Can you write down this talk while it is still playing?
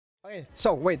Okay,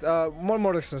 so wait,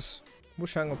 more distance.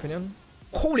 Bushang opinion.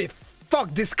 Holy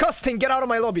fuck, disgusting! Get out of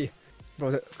my lobby!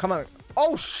 Bro, come on.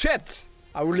 Oh shit!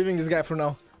 We're leaving this guy for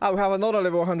now. We have another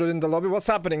level 100 in the lobby. What's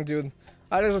happening, dude?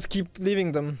 I just keep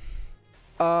leaving them.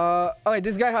 Okay,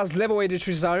 this guy has level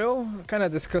 83 Zario. Kinda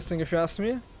disgusting if you ask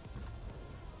me.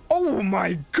 Oh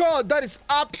my god, that is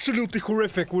absolutely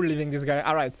horrific. We're leaving this guy.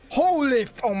 Alright. Holy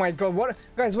oh my god, what?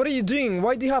 Guys, what are you doing?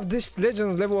 Why do you have this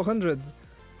Legends level 100?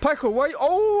 Piker, why?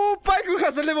 Oh, Piker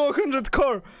has a level 100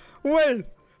 core. Wait,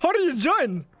 how do you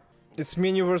join? It's me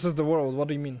and you versus the world. What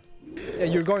do you mean? Yeah,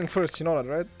 you're going first. You know that,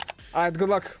 right? Alright, good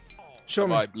luck. Show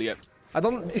me. I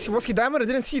don't. Was he diamond? I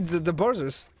didn't see the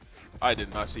buzzers. I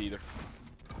did not see either.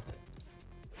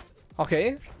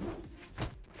 Okay.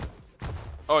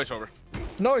 Oh, it's over.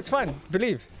 No, it's fine.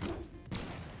 Believe.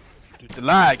 Dude, the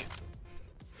lag.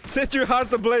 Set your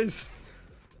heart ablaze.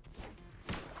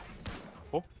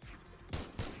 Oh.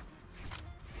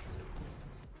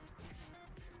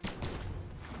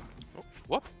 Oh,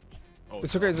 what? Oh,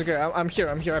 it's okay, it's okay. I'm here,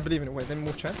 I believe in it. Wait, let me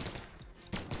move chat.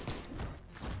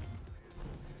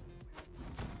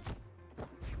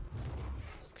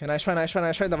 Okay, nice try.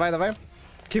 Давай.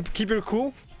 Keep your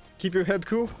cool. Keep your head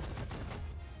cool.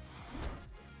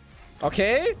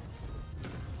 Okay.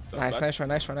 Nice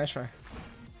try.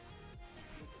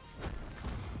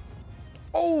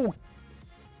 Oh!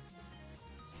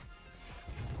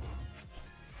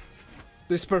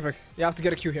 This is perfect. You have to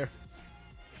get a Q here.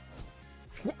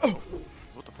 Oh!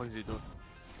 What the fuck is he doing?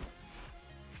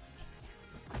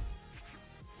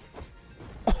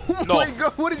 Oh no. My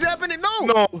god, what is happening? No!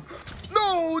 No!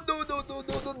 No!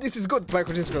 This is good.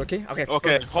 Michael, this is good, okay? Okay.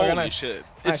 Okay, holy nice. shit.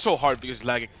 Nice. It's so hard because it's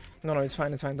lagging. No, it's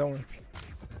fine, don't worry.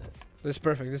 This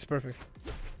is perfect.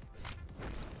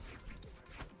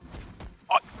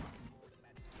 Oh.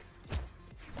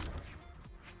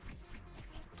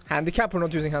 Handicap or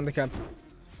not using handicap?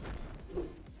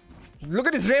 Look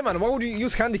at this Rayman, why would you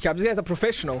use handicap? This guy's a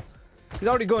professional. He's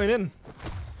already going in.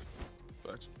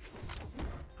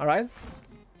 Alright.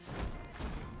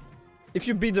 If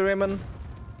you beat the Rayman,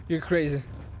 you're crazy.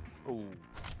 Ooh.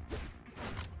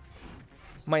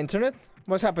 My internet?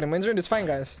 What's happening? My internet is fine,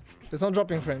 guys. There's no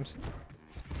dropping frames.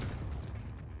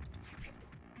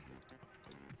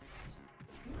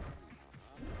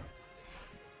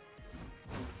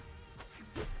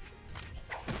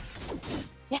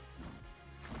 Yeah.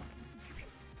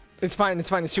 It's fine.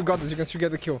 You still got this. You can still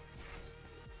get the kill.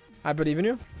 I believe in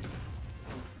you.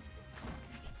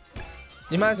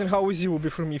 Imagine how easy it will be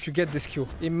for me if you get this kill.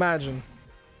 Imagine.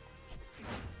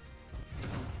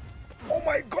 Oh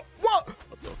my god, what?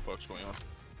 What the fuck's going on?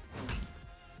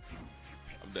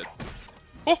 I'm dead.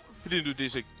 Oh, he didn't do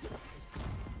DC.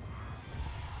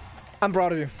 I'm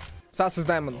proud of you. Sass is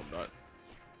diamond. No, I'm not.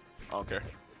 I don't care.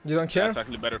 You don't care? That's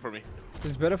actually better for me.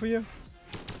 It's better for you?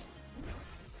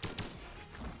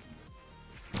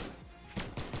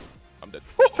 I'm dead.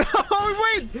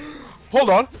 Oh, wait! Hold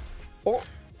on. Oh.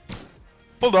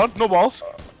 Hold on, no balls.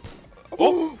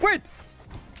 Oh, wait!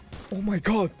 Oh my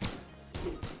god.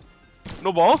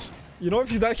 No balls? You know,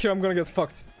 if you die here, I'm gonna get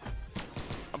fucked.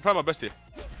 I'm trying my best here.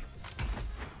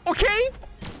 Okay!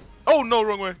 Oh no,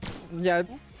 wrong way. Yeah,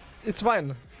 it's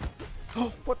fine.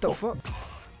 Oh, what the fuck?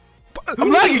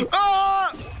 I'm lagging!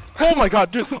 Ah! Oh my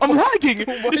god, dude, I'm lagging!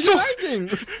 Why It's are you so lagging?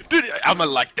 Dude, I'm at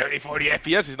like 30-40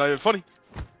 FPS, it's not even funny.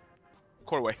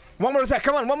 Core way. One more attack,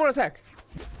 come on, one more attack.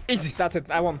 Easy, that's it,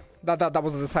 I won. That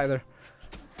was the decider.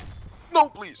 No,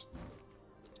 please.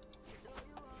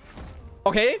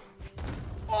 Okay.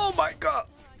 Oh my god.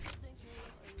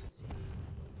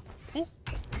 Oh,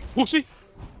 pussy.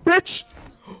 Bitch.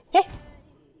 Oh.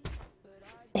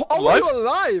 Oh, are you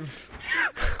alive?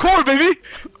 Core, baby.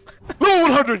 Low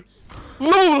 100.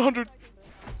 Low 100.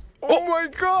 Oh my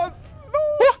god.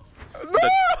 No.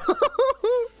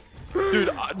 Dude,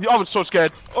 I was so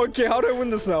scared. Okay, how do I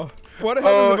win this now? What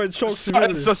happens if I choke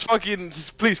severely? Just fucking,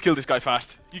 please kill this guy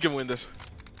fast. You can win this.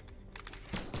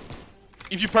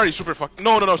 If you parry super fuck.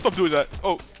 No, stop doing that.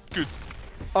 Oh, good.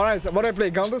 Alright, what do I play?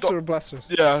 Gauntlets or blasters?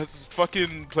 Yeah, just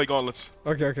fucking play gauntlets.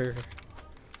 Okay.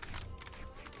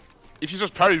 If you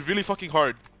just parry really fucking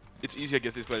hard, it's easy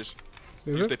against these players.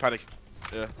 Is if it? they panic.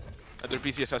 Yeah. And their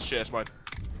PCS shit as mine.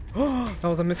 That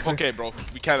was a misclick. Okay, bro.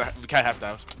 We can't have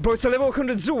that. Bro, it's a level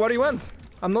 100 zoo. What do you want?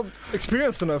 I'm not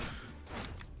experienced enough.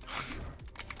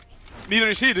 Neither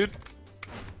is he, dude.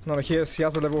 No, he has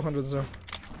a level 100 zoo.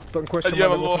 Don't question. And you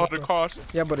have a level low 100 card.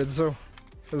 Yeah, but it's zoo.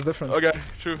 It's different. Okay,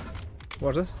 true.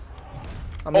 Watch this.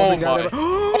 I'm Oh not my.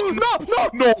 Oh,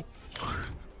 no!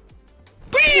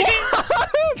 Please!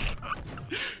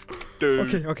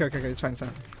 Dude. Okay, it's fine.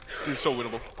 This is so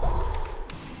winnable.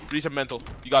 Reset mental.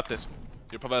 You got this.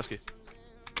 You're Pavelski.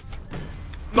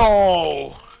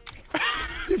 No!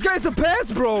 This guy's the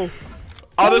best, bro!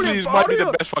 Honestly, he might be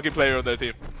the best fucking player on their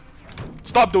team.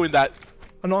 Stop doing that.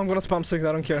 I know I'm gonna spam 6,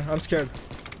 I don't care. I'm scared.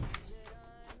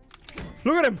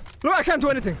 Look at him! Look, I can't do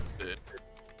anything! Dude,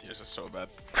 you're just so bad.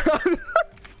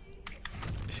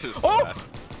 You're so Oh! bad.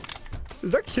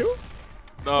 Is that kill?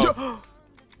 No.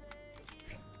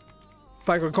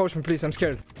 Viper, coach me, please. I'm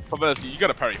scared. Pavelski, you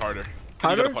gotta parry harder.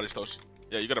 Harder? You gotta punish those.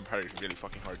 Yeah, you gotta parry really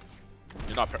fucking hard.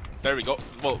 You're not there we go.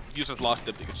 Well, you just lost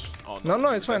it because... Oh, No,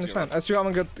 it's fine, it's fine. I still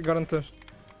haven't gotten to...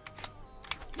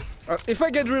 if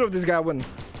I get rid of this guy, I win.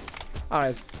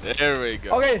 Alright. There we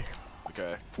go. Okay.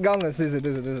 Okay. Gunless, this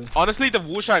is it. Honestly, the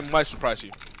Wushang might surprise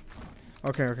you.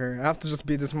 Okay. I have to just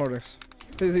beat this Mordex.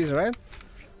 This is easy, right?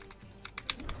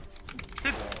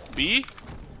 Should be.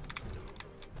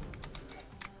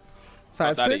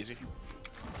 Side Not that 6. easy.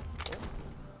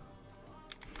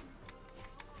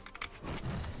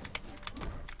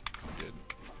 Good.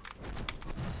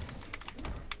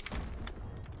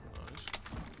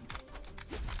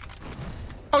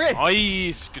 Okay.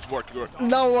 Nice. Good work. Good work.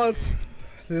 Now what?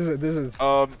 This is.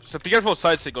 So be careful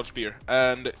side sig on spear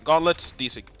and gauntlets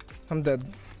D-sig. I'm dead.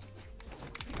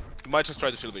 You might just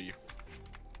try to silver you.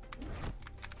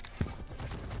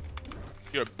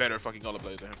 You're a better fucking gauntlet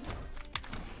player than him.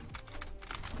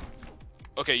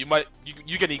 Okay, you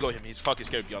can ego him. He's fucking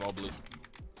scared beyond all belief.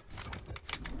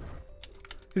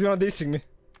 He's gonna D-sig me.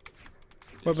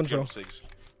 Weapon throw.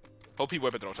 Hope he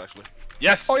weapon throws actually.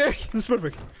 Yes! Oh yeah, this is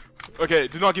perfect. Okay,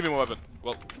 do not give him a weapon.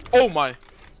 Well, oh my!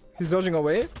 He's dodging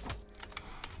away.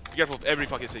 Be careful of every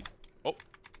fucking thing. Oh.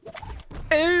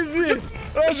 Easy!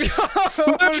 Let's go!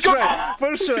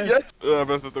 First try. Yes!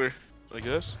 Best of 3. I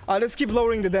guess. Let's keep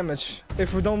lowering the damage.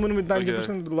 If we don't win with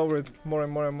 90%, lower it more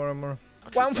and more and more and more.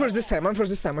 Well, I'm first this time. I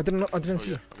didn't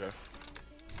see. Okay.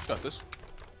 Got this.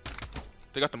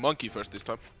 They got the monkey first this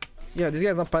time. Yeah, this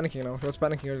guy's not panicking now. He was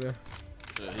panicking earlier.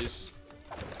 Yeah,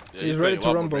 he's ready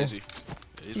to rumble. Yeah,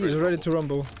 he's ready to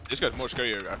rumble. This guy's more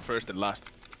scarier at first than last.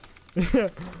 Yeah,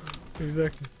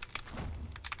 exactly.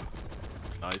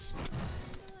 Nice.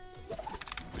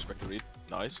 Respect the read.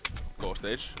 Nice. Go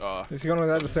stage. Is he gonna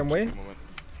die the same way?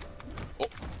 Oh.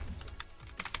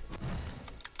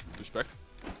 Respect.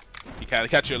 He can't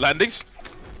catch your landings.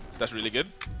 That's really good.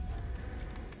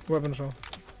 Weapon throw.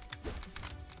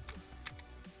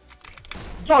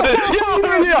 Got it!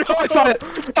 Yeah, I saw it!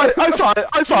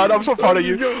 I saw it! I'm so proud of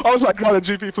you. I was like, got it,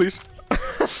 GP, please.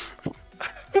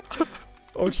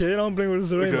 Okay, now I'm playing with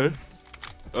the Rayman.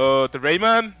 Okay. The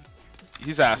Rayman,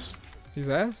 he's ass. His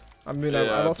ass? I mean, Yeah,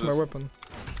 I lost my weapon.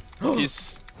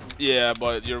 Yeah,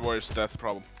 but you're worse, that's the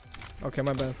problem. Okay,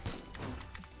 my bad.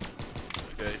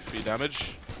 Okay, 3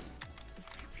 damage.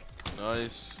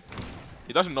 Nice.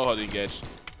 He doesn't know how to engage.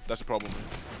 That's the problem.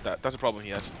 That's the problem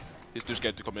he has. He's too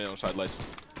scared to come in on side lights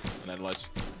and then lights.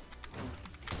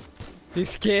 He's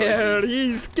scared.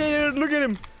 He's scared. Look at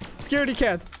him. Scaredy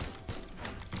cat.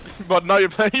 But now you're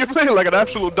playing like an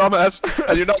absolute dumbass,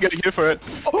 and you're not getting hit for it.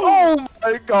 Oh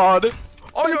my god!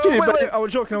 Oh, wait, I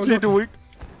was joking. What are you doing?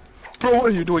 Bro, what are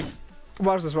you doing?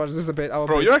 Watch this. This is a bait.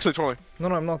 Bro, you're actually trolling.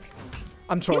 No, I'm not.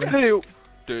 I'm trolling.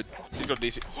 Dude, he's got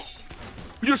DC.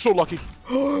 You're so lucky.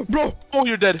 Bro! Oh,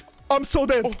 you're dead. I'm so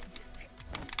dead. Oh.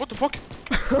 What the fuck?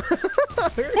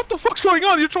 What the fuck's going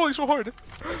on? You're trolling so hard.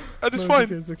 And it's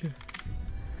fine. It's okay.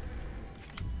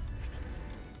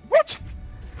 What?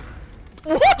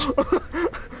 What?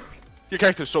 Your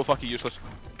character is so fucking useless.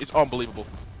 It's unbelievable.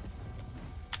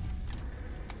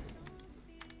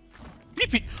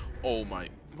 BP. Oh my.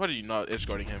 Why are you not edge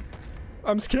guarding him?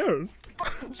 I'm scared.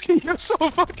 You're so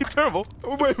fucking terrible.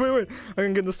 Oh, wait. I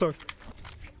can get the stock.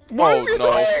 What is he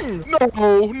doing?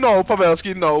 No,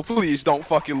 Pavelski, no. Please don't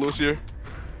fucking lose here.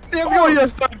 Let's go.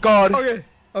 Yes, thank God.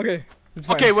 Okay. It's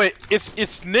fine. Okay, wait. It's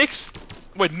Nyx.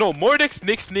 Wait, no. Mordex,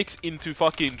 Nyx into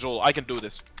fucking Joel. I can do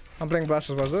this. I'm playing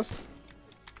Blasters. Watch this.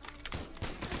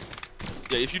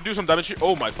 Yeah, if you do some damage here.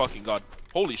 Oh my fucking God.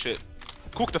 Holy shit.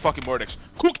 Cook the fucking Mordex.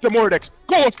 Cook the Mordex.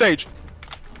 Go on stage.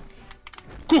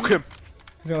 Cook him.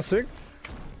 He's gonna sig.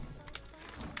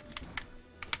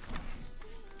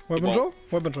 Weapon throw?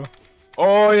 Weapon throw.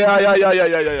 Oh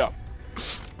yeah.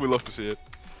 We love to see it.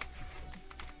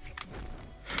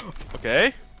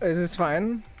 Okay. It's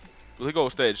fine. Will he go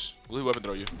stage? Will he weapon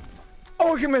throw you?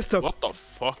 Oh, he messed up. What the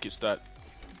fuck is that?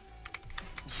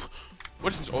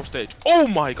 What is this off stage? Oh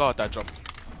my God, that jump.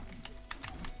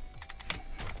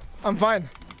 I'm fine.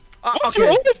 Okay. No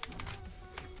what?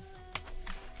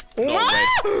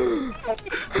 way.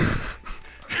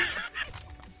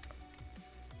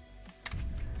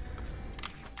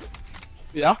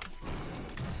 Yeah?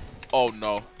 Oh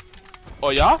no.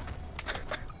 Oh yeah?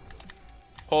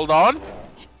 Hold on.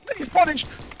 He's punished.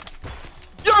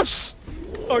 Yes.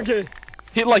 Okay.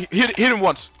 Hit him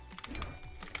once.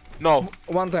 No.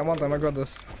 One time. I got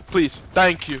this. Please.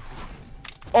 Thank you.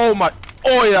 Oh my.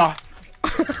 Oh yeah.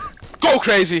 Go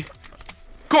crazy.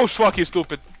 Go fucking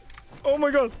stupid. Oh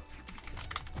my god.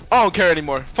 I don't care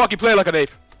anymore. Fucking play like an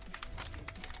ape.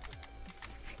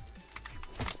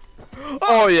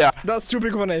 Oh yeah. That's too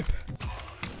big of an ape.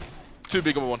 Too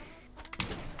big of a one.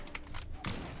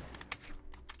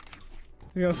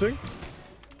 You gonna sing?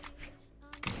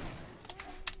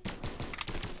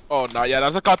 Oh no, yeah,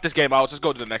 let's cut this game out. Let's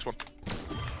go to the next one.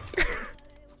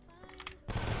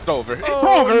 It's over. It's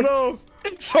over. No.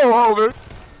 It's so over.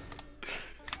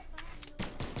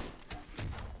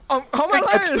 How am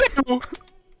I alive?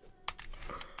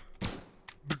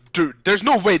 Dude, there's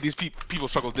no way these people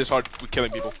struggle this hard with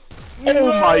killing people. Oh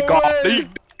my god, he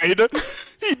died.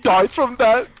 He died from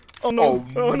that. Oh no.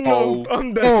 Oh no.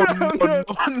 I'm dead. Oh no.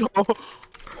 Oh no.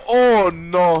 Oh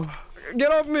no.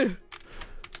 Get off me.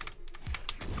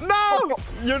 No!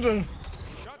 You're done.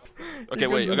 Okay,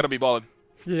 wait, I'm gonna be balling.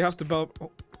 Yeah, you have to ball.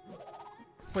 Oh.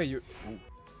 Wait, you.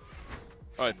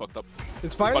 Oh, I fucked up.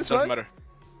 It's fine, But it's doesn't fine. matter.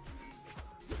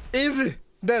 Easy.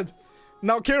 Dead.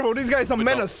 Now careful, this guy's a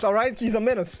menace, alright? He's a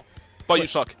menace. But you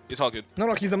suck. It's all good.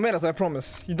 No, he's a menace, I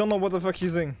promise. You don't know what the fuck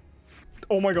he's doing.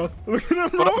 Oh my god. Look at him,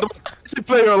 bro. But I'm the best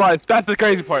player in your life. That's the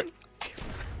crazy part.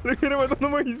 Look at him, I don't know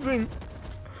what he's doing.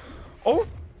 Oh?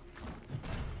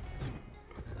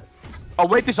 I'll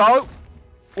wait this out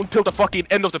until the fucking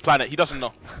end of the planet. He doesn't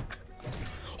know.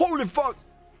 Holy fuck!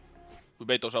 We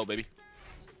bait those out, baby.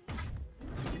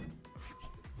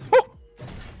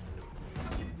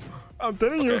 I'm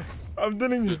telling you. I'm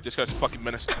telling you. Dude, this guy's a fucking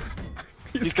menace.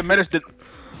 He's the menace.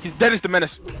 He's dead as the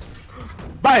menace.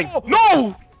 Bang! Oh.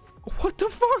 No! What the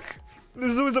fuck?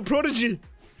 This dude is a prodigy.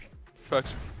 Fuck.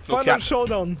 No Final cap.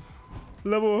 showdown.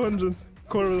 Level 100.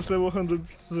 Corvus level 100.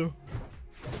 So.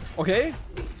 Okay.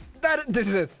 This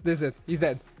is it. This is it. He's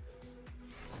dead.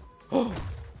 Oh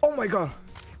my god.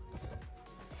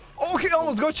 Okay, I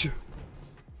almost got you.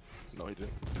 No, he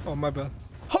didn't. Oh my bad.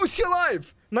 How is he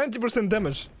alive? 90%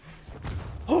 damage.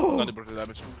 90%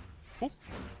 damage. Oh.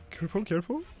 Careful,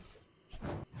 careful.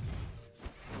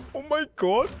 Oh my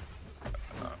god.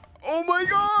 Oh my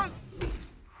god.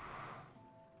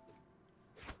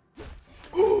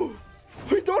 Oh,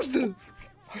 he dodged it.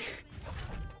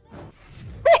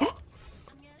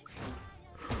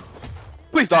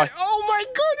 Please die. Oh my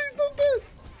god, he's not dead.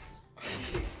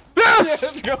 Yes!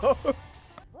 Let's go.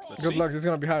 Let's Good see. luck, this is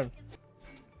gonna be hard.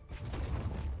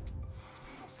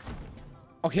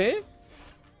 Okay.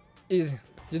 Easy.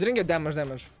 You didn't get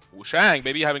damage. Wushang,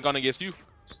 baby, I haven't gone against you.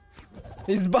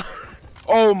 He's bad.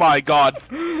 Oh my god.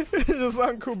 Just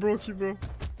uncle broke you, bro.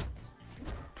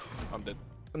 I'm dead.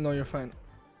 No, you're fine.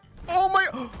 Oh my.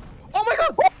 Oh my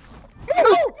god.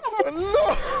 No.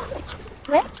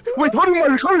 No. Wait, how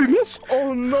did I miss?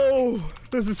 Oh no.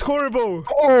 This is horrible.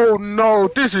 Oh no,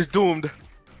 this is doomed.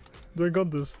 Do I got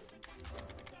this?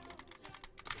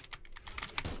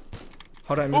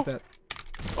 How did I miss that?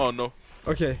 Oh no.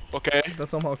 Okay. Okay. That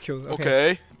somehow killed.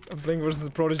 Okay. I'm playing versus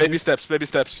Prodigy. Baby steps, baby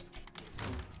steps.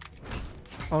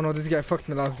 Oh no, this guy fucked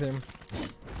me last game.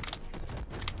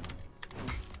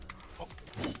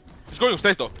 He's going on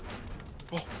stage though.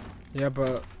 Yeah,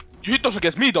 but You hit those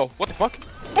against me though. What the fuck?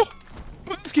 Oh!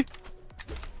 Pavelski!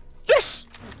 Yes!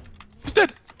 He's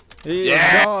dead! he's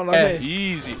Yeah! gone. Okay.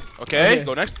 Easy. Okay,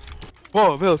 go next.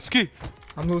 Pavelski!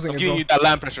 I'm losing I'm it, giving bro. you that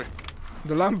land pressure.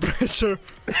 The land pressure.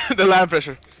 The land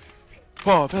pressure.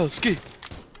 Pavelski!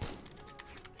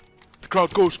 The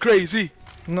crowd goes crazy.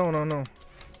 No.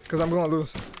 Because I'm gonna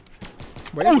lose.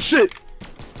 Wait. Oh shit!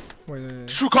 Wait.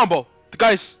 True combo. The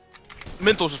guy's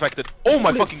mental's affected. Oh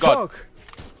my Holy fucking god. fuck.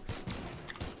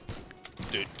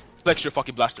 Dude, flex your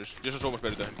fucking blasters. You're so much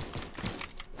better than him.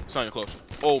 It's not even close.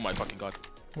 Oh my fucking god.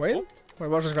 Wait. Oh. Wait,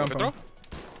 watch this Weapon grandpa.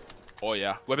 throw? Oh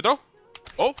yeah. Weapon throw?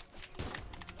 Oh.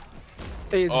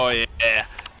 Easy. Oh yeah.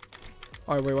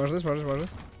 Alright, wait, watch this.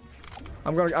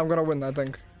 I'm gonna win, I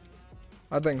think.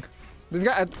 This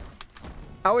guy,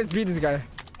 I always beat this guy.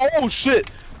 Oh shit.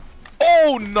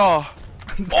 Oh no.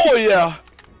 Oh yeah.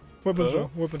 Weapon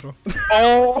throw.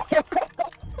 Oh.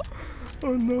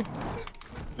 Oh no.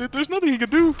 Dude, there's nothing he can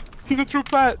do. He's a true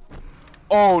fat.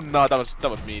 Oh no, that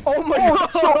was mean. Oh my god.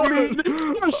 That's so mean.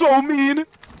 You're so mean.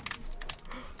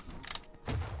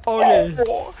 Okay.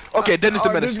 Oh. Okay, Dennis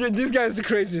the Menace. This guy is the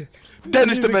crazy.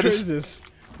 Dennis He's the Menace. Craziest.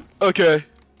 Okay.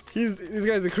 This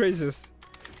guy is the craziest.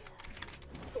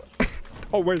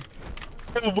 Oh wait.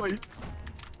 Oh wait.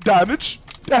 Damage.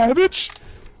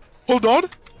 Hold on.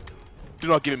 Do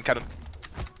not give him cannon.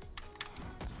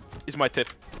 It's my tip.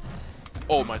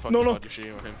 Oh my fucking No, no. god, you're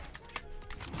shitting on him.